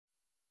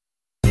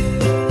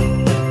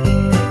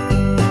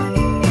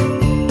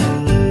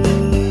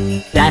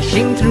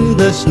dashing through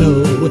the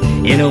snow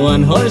in a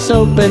one-horse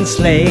open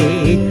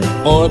sleigh.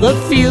 O'er the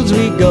fields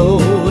we go,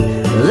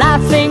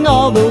 laughing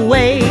all the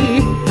way.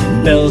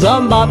 Bells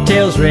on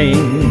bobtails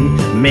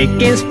ring,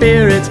 making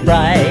spirits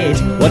bright.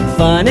 What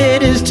fun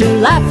it is to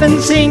laugh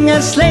and sing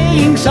a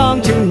sleighing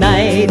song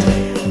tonight.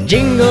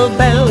 Jingle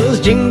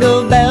bells,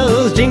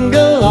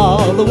 jingle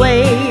all the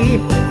way.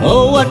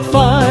 Oh, what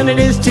fun it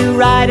is to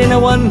ride in a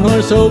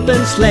one-horse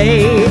open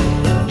sleigh.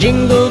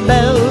 Jingle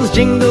bells,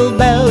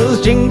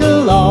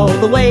 jingle all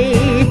the way.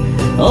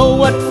 Oh,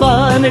 what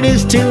fun it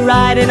is to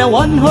ride in a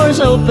one-horse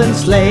open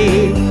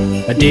sleigh.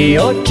 A day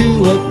or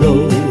two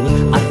ago,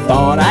 I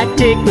thought I'd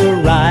take a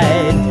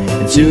ride,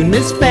 and soon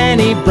Miss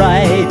Fanny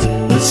Bright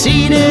was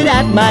seated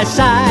at my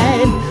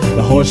side.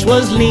 The horse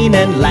was lean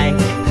and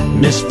lank,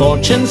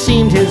 misfortune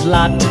seemed his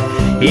lot.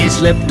 He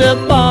slipped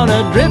upon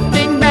a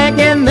drifting bank,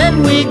 and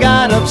then we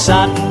got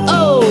upset.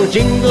 Oh,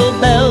 jingle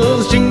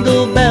bells,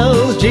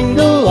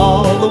 jingle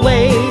all the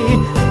way.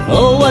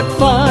 Oh, what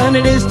fun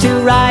it is to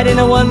ride in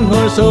a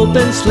one-horse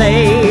open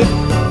sleigh.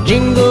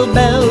 Jingle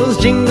bells,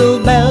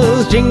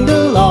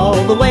 jingle all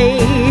the way.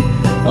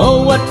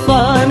 Oh, what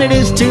fun it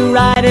is to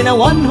ride in a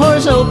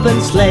one-horse open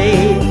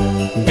sleigh.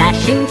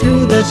 Dashing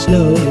through the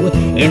snow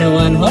in a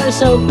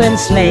one-horse open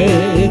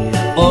sleigh.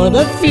 O'er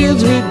the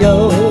fields we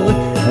go,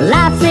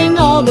 laughing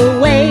all the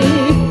way.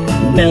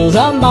 Bells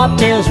on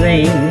bobtails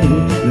ring,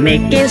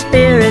 making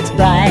spirits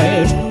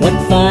bright. What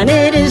fun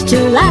it is to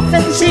laugh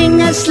and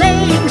sing a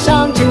sleighing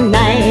song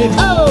tonight.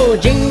 Oh,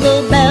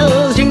 jingle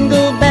bells,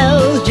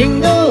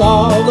 jingle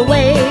all the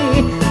way.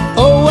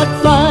 Oh, what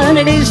fun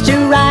it is to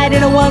ride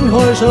in a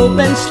one-horse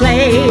open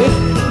sleigh.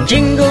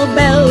 Jingle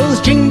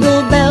bells,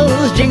 jingle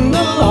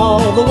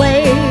all the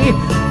way.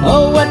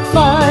 Oh, what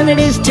fun it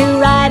is to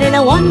ride in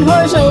a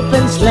one-horse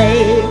open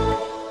sleigh.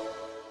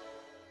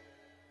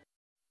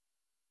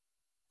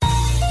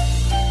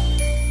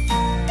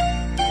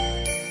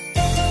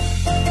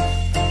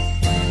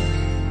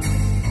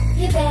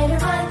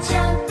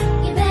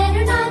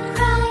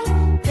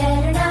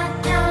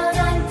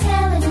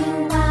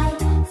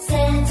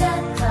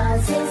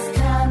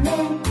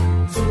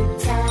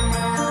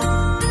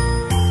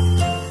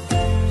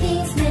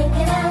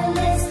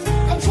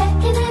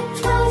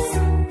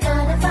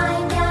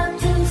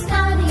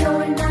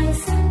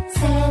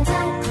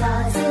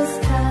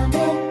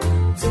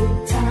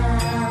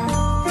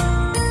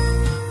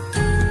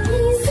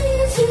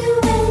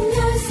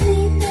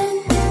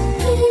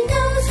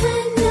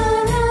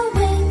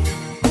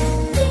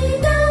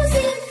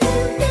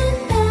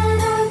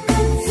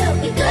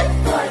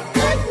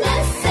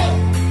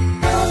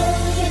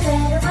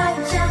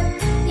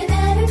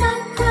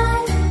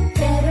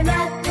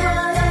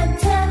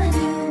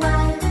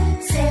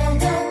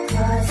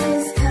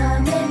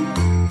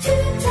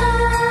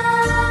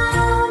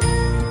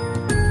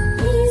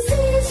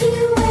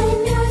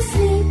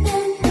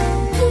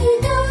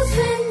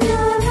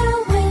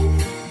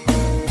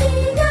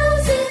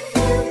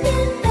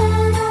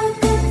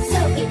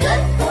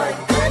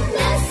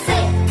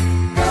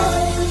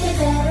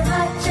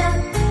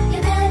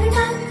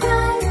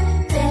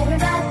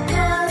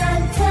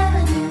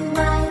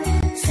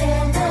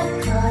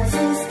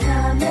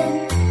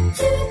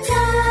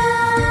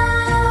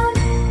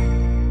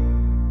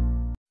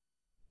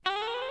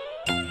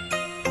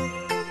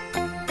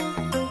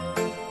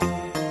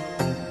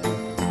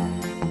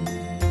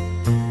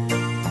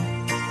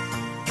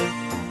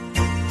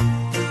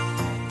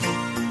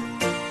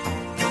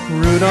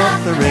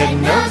 Rudolph the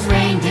red-nosed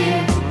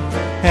reindeer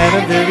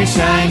had a very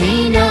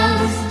shiny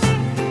nose,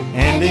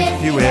 and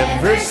if you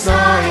ever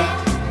saw it,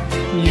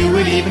 you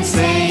would even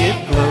say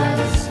it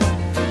glows.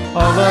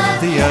 All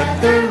of the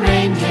other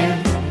reindeer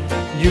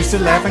used to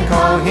laugh and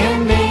call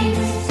him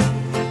names.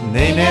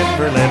 They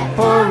never let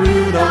poor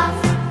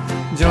Rudolph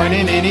join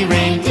in any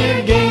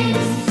reindeer games.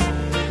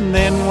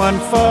 Then one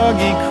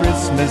foggy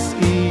Christmas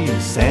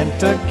Eve,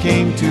 Santa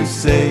came to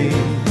say,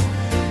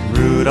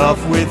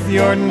 Rudolph, with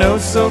your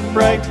nose so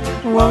bright,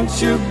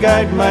 won't you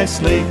guide my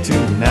sleigh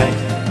tonight?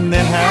 And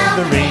then how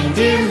the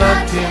reindeer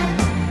loved him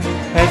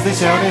as they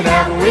shouted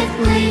out with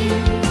glee,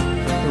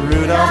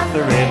 Rudolph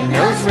the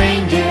red-nosed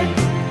reindeer,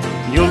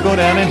 you'll go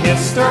down in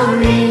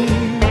history.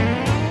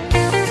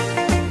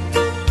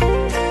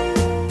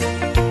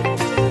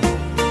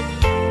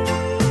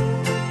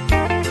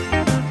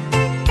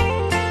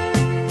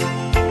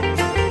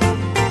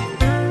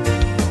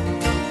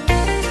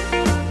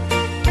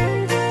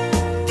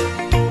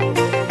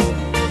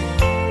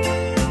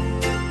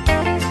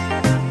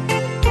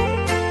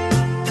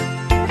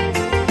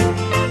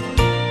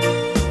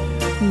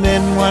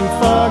 Then one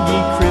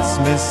foggy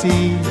Christmas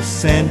Eve,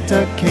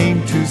 Santa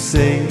came to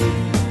say,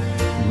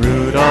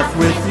 Rudolph,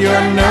 with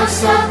your nose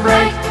so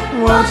bright,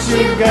 won't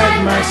you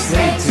guide my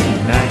sleigh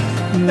tonight?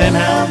 And then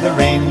how the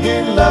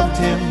reindeer loved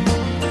him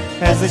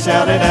as they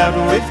shouted out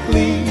with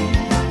glee,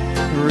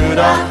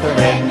 Rudolph the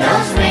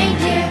red-nosed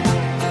reindeer,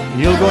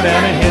 you'll go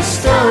down in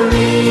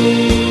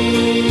history.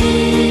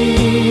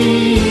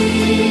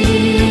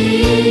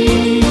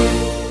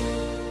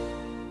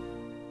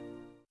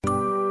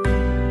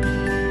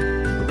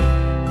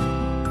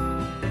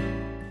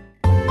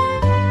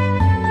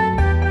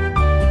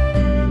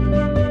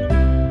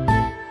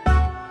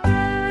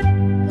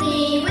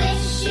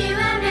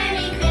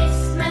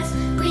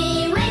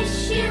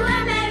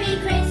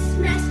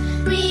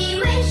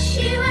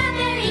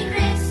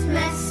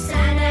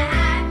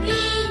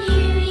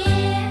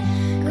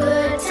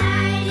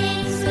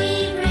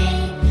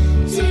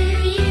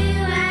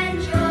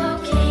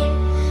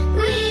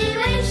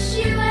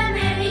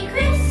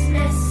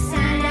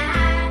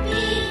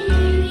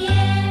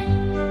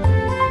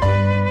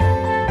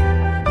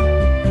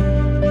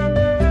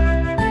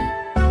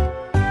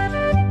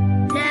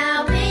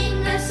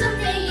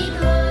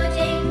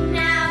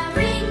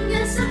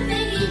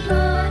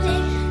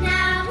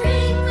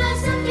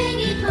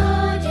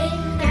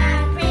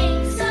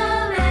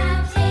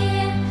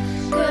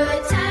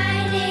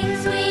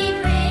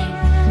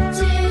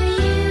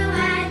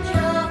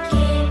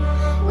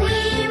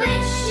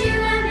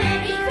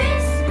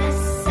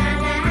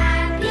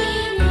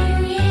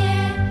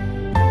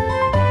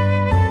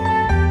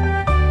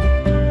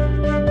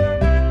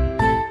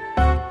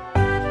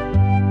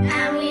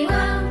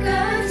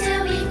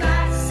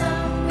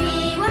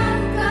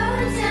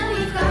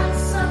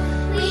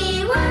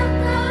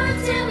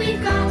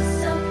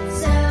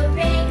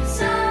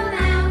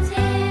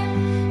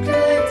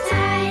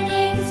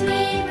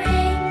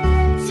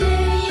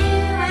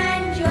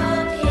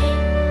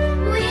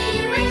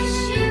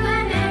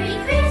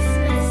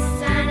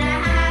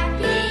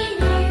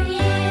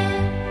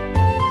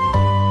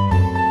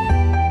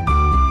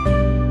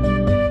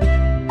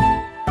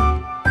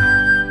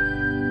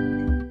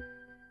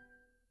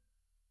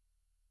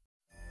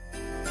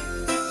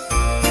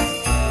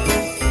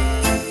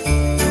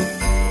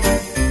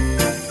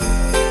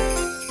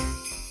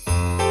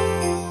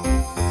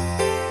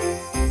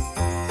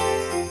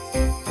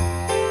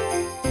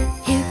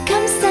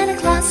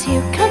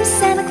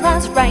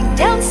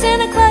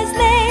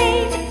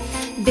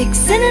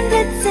 and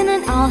Blitzen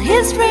and all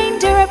his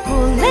reindeer are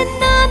pulling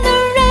on the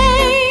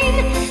rein.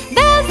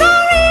 Bells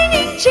are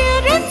ringing,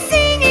 children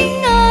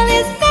singing, all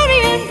is merry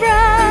and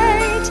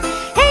bright.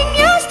 Hang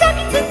your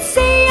stockings and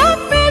say your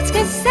prayers,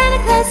 'cause Santa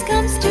Claus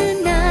comes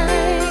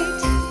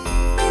tonight.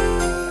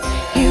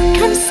 Here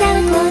comes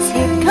Santa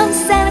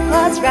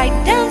Claus, right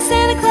down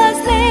Santa Claus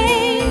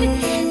Lane.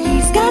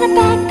 He's got a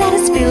bag that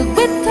is filled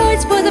with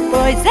toys for the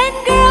boys and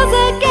girls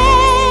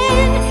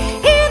again.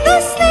 Hear the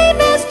sleigh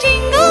bells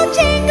jingle,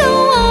 jingle,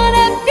 what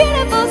a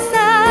beautiful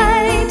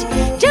sight.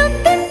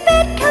 Jump in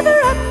bed, cover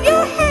up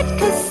your head,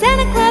 'cause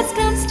Santa Claus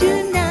comes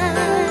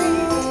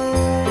tonight.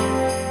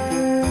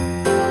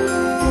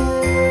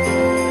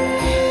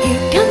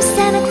 Here comes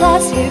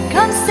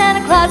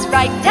Santa Claus,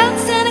 right down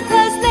Santa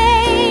Claus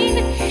Lane.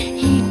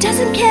 He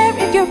doesn't care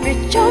if you're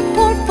rich or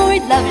poor, for he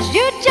loves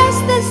you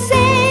just the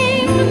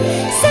same.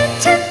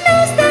 Santa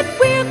knows that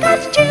we're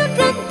God's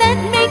children, that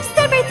makes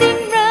everything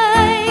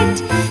right.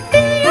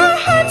 Fill your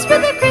hearts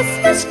with a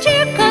Christmas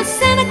cheer, 'cause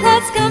Santa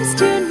Claus comes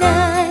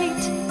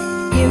tonight.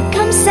 Here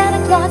comes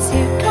Santa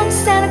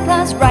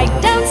Claus, right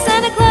down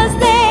Santa Claus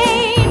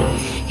Lane.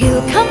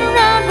 He'll come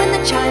around when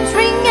the chimes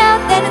ring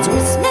out, then it's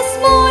Christmas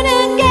morn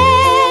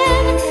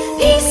again.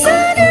 Peace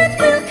on earth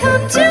will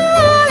come to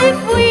all if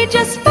we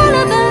just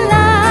follow the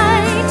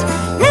light.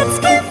 Let's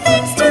give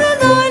thanks to the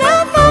Lord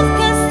of all,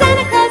 'cause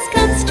Santa Claus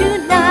comes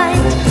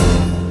tonight.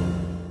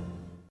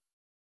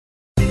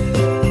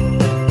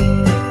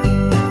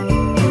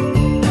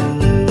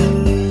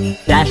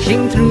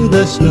 Dashing through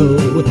the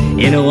snow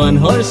in a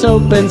one-horse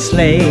open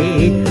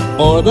sleigh,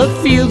 o'er the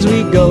fields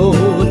we go,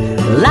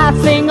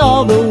 laughing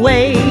all the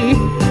way.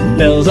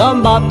 Bells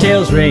on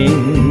bobtails ring,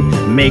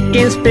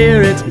 making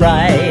spirits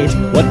bright.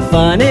 What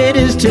fun it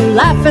is to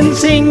laugh and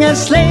sing a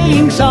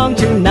sleighing song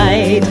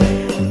tonight.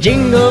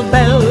 Jingle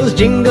bells,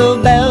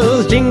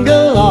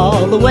 jingle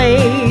all the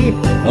way.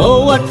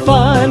 Oh, what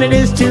fun it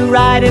is to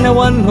ride in a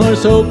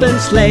one-horse open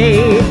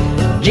sleigh.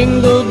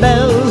 Jingle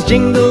bells,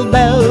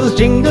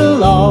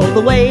 jingle all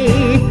the way.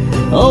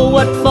 Oh,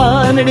 what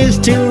fun it is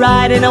to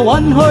ride in a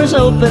one-horse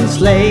open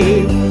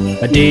sleigh.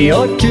 A day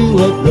or two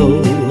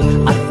ago,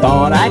 I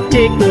thought I'd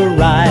take a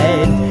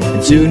ride,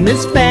 and soon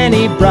Miss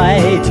Fanny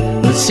Bright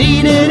was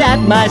seated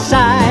at my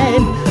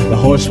side. The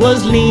horse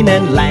was lean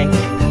and lank,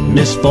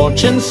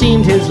 misfortune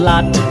seemed his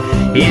lot.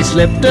 He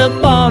slipped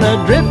upon a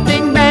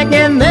drifting bank,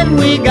 and then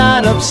we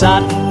got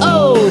upset.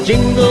 Oh,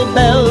 jingle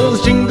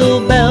bells,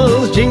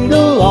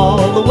 jingle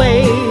all the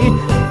way.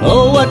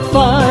 Oh, what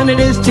fun it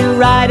is to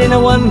ride in a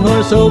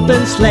one-horse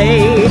open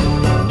sleigh.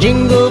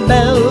 Jingle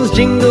bells,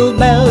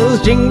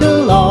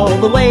 jingle all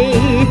the way.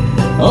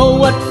 Oh,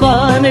 what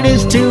fun it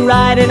is to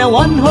ride in a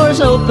one-horse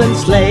open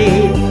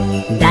sleigh.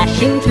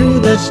 Dashing through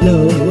the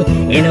snow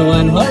in a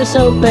one-horse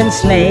open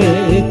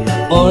sleigh,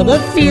 o'er the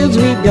fields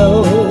we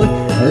go,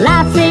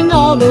 laughing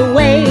all the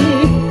way.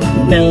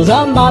 Bells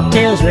on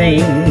bobtails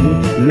ring,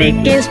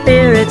 making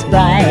spirits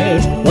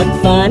bright. What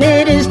fun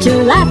it is to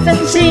laugh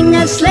and sing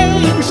a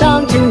sleighing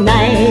song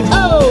tonight.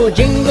 Oh,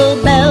 jingle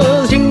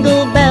bells,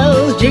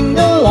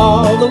 jingle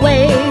all the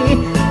way.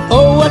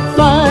 Oh, what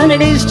fun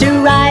it is to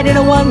ride in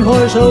a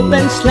one-horse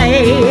open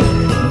sleigh.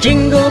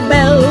 Jingle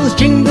bells,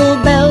 jingle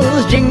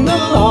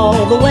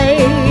all the way.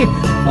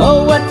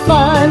 Oh, what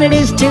fun it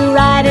is to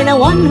ride in a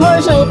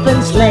one-horse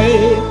open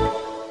sleigh.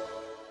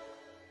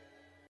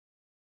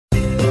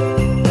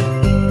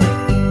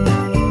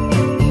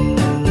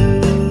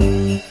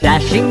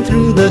 Dashing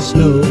through the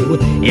snow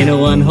in a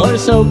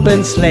one-horse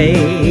open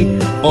sleigh,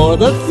 o'er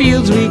the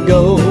fields we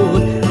go,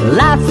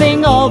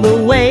 laughing all the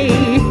way.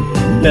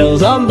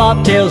 Bells on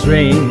bobtails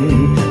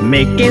ring,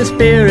 making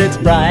spirits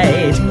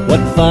bright.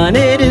 What fun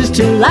it is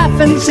to laugh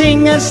and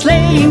sing a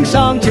sleighing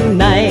song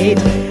tonight.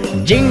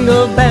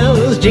 Jingle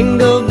bells,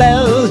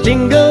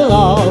 jingle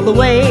all the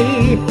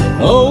way.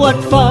 Oh, what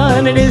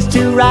fun it is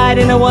to ride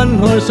in a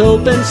one-horse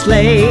open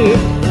sleigh.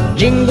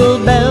 Jingle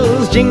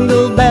bells,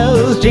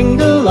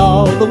 jingle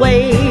all the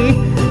way.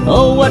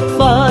 Oh, what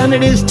fun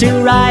it is to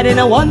ride in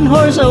a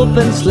one-horse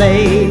open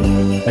sleigh.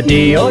 A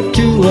day or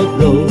two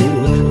ago,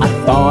 I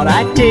thought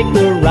I'd take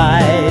a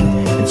ride,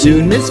 and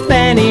soon Miss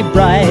Fanny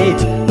Bright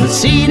was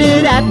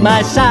seated at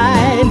my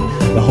side.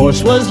 The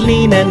horse was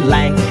lean and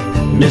lank,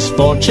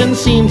 misfortune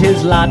seemed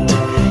his lot.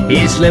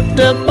 He slipped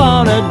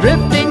upon a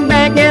drifting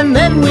bank, and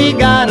then we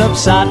got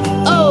upset.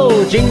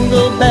 Oh,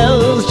 jingle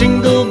bells,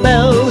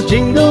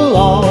 jingle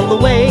all the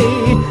way.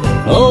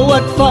 Oh,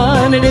 what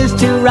fun it is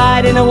to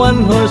ride in a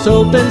one-horse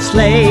open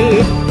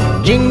sleigh.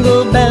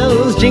 Jingle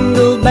bells,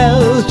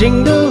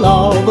 jingle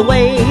all the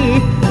way.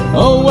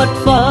 Oh, what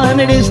fun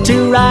it is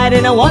to ride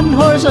in a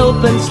one-horse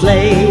open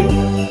sleigh.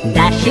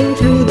 Dashing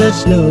through the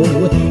snow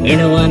in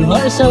a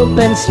one-horse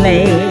open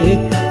sleigh,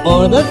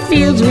 o'er the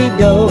fields we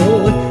go,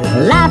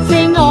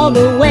 laughing all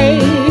the way.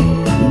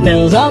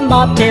 Bells on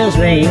bobtails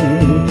ring,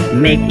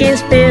 making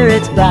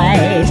spirits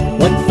bright.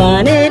 What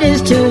fun it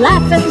is to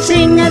laugh and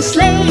sing a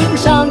sleighing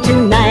song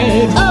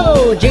tonight.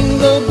 Oh,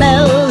 jingle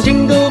bells,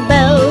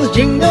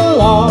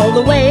 jingle all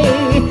the way.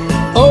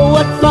 Oh,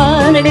 what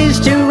fun it is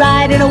to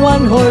ride in a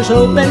one-horse one-horse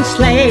open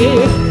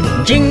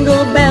sleigh.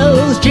 Jingle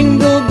bells,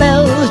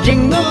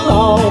 jingle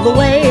all the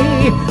way.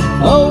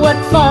 Oh, what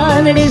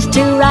fun it is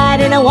to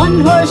ride in a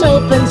one-horse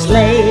open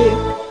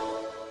sleigh.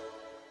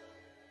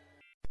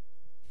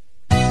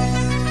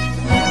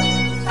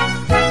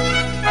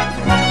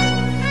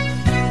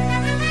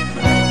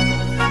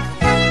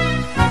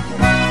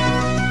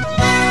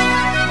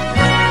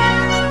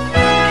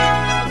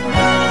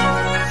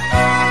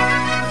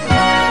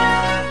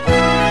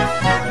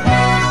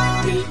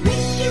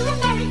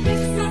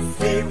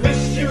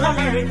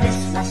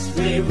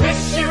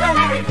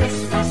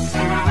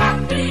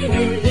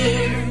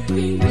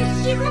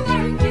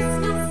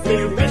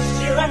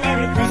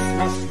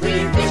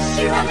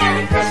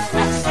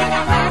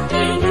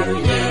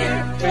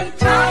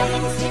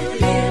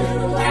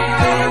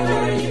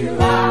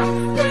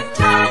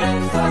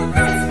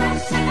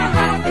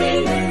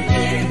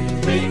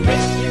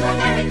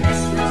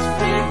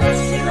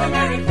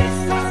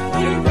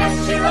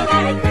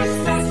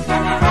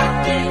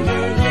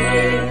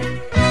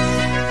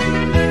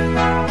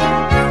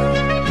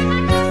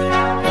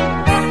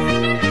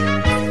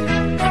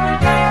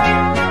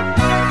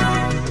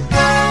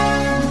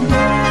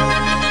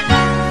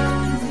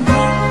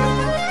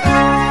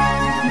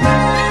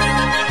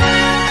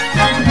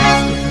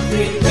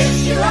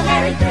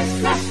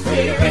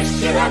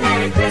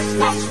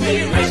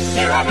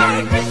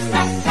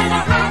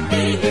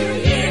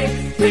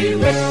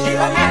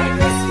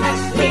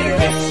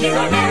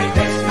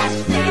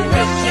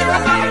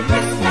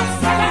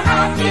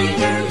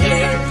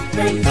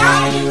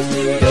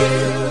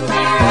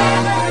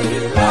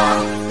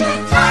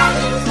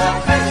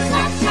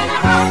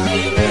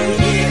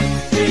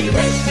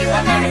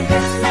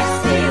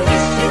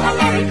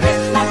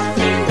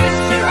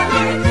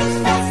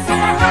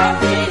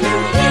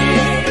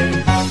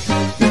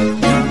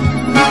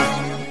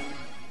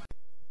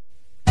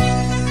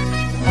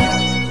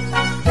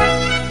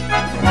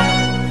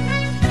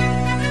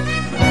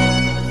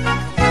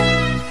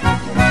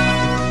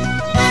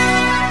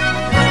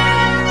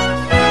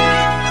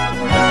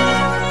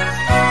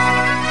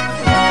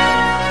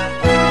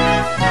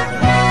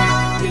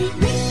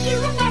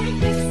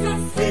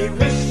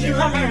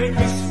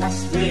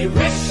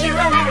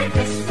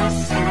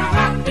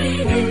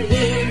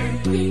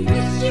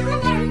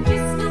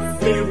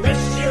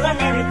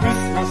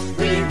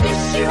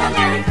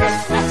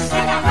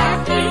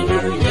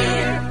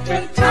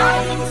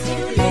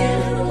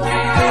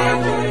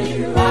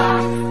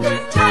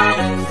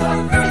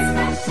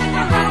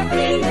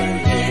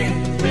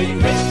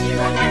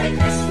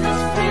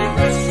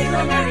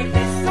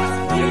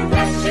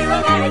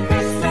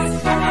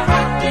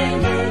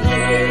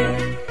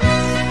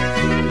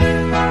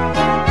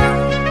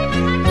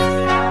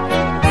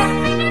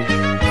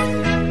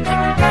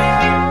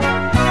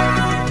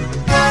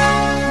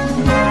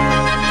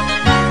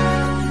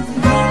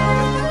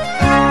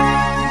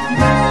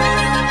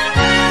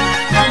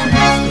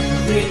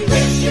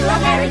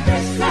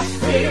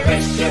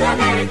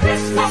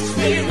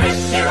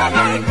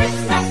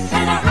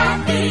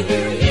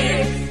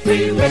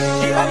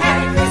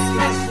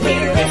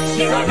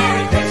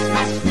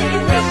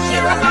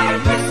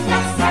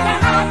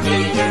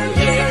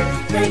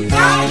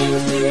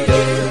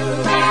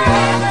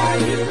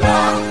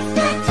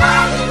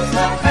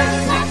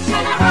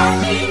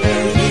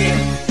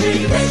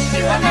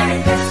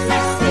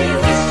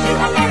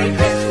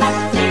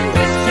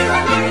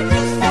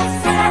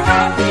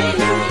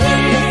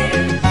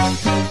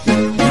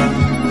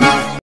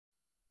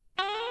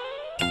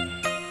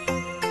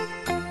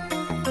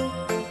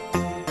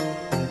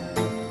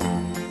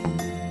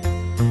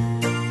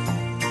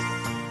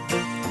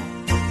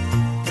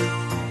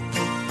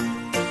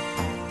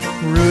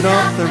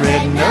 Rudolph the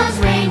red-nosed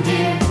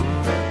reindeer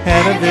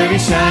had a very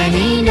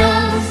shiny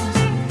nose,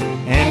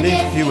 and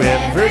if you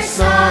ever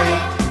saw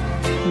it,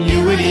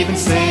 you would even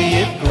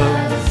say it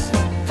glows.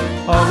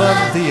 All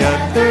of the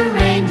other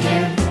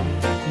reindeer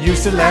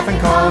used to laugh and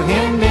call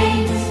him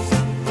names.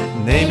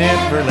 They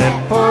never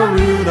let poor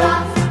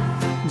Rudolph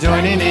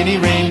join in any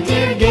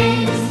reindeer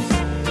games.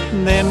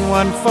 Then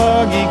one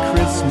foggy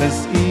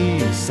Christmas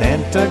Eve,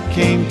 Santa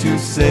came to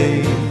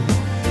say,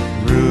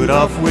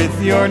 Rudolph,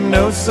 with your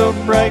nose so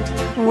bright,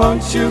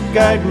 won't you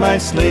guide my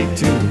sleigh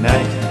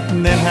tonight?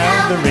 And then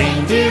how the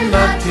reindeer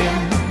loved him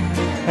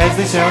as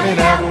they shouted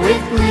out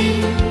with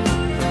glee,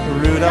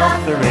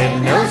 Rudolph the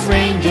red-nosed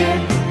reindeer,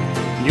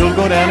 you'll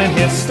go down in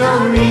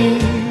history.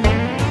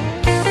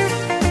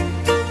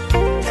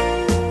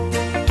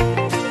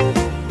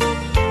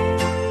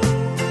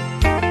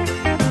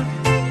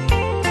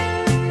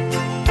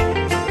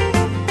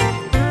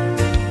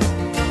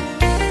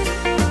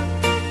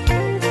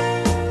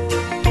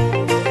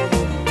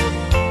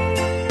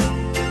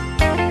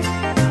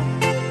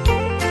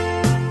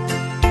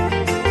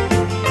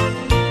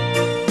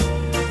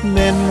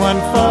 Then one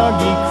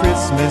foggy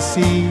Christmas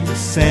Eve,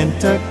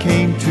 Santa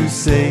came to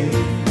say,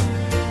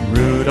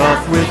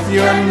 Rudolph, with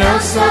your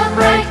nose so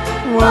bright,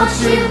 won't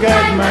you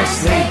guide my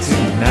sleigh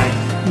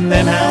tonight? And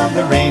then how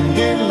the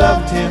reindeer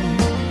loved him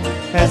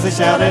as they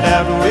shouted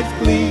out with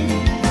glee,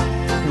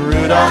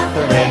 Rudolph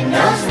the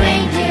red-nosed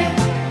reindeer,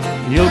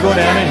 you'll go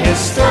down in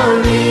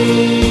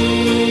history.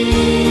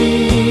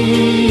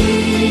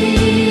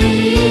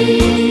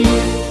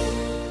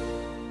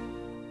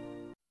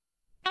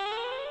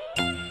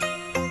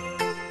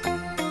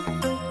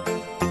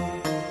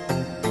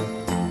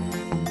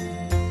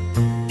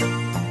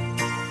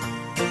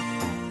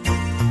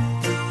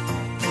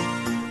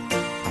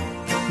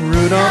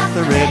 Rudolph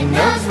the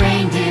red-nosed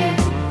reindeer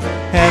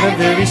had a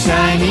very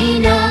shiny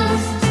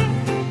nose,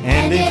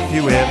 and if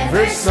you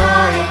ever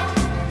saw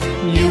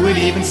it, you would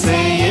even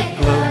say it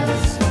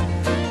glows.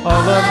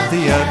 All of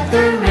the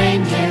other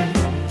reindeer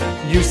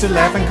used to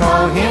laugh and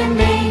call him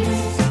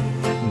names.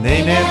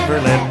 They never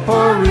let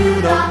poor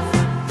Rudolph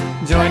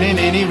join in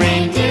any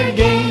reindeer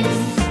games.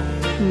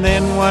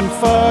 Then one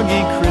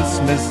foggy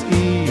Christmas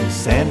Eve,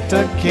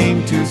 Santa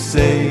came to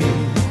say,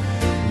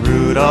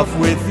 Rudolph,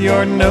 with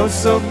your nose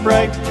so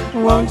bright,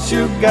 won't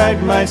you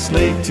guide my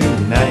sleigh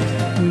tonight?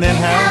 And then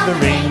how the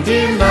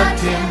reindeer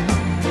loved him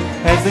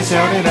as they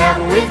shouted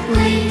out with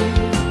glee,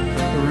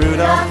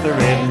 Rudolph the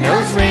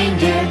red-nosed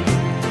reindeer,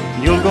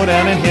 you'll go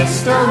down in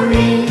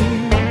history.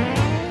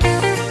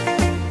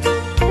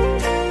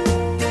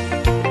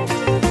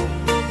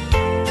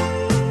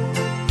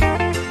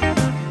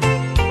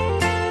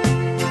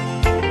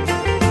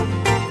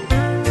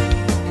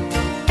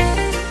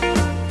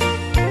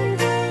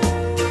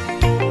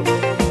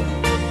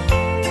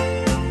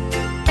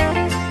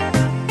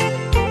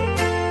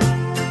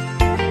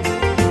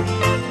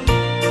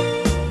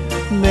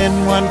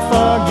 Then one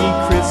foggy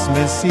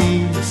Christmas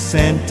Eve,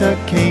 Santa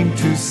came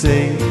to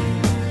say,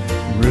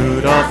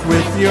 Rudolph,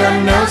 with your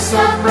nose so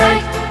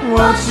bright,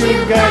 won't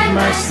you guide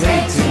my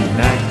sleigh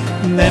tonight?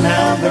 And then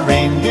how the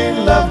reindeer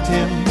loved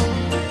him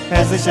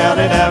as they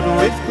shouted out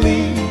with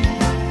glee,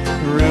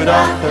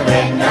 Rudolph the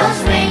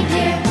red-nosed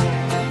reindeer,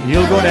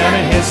 you'll go down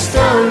in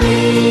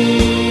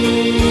history.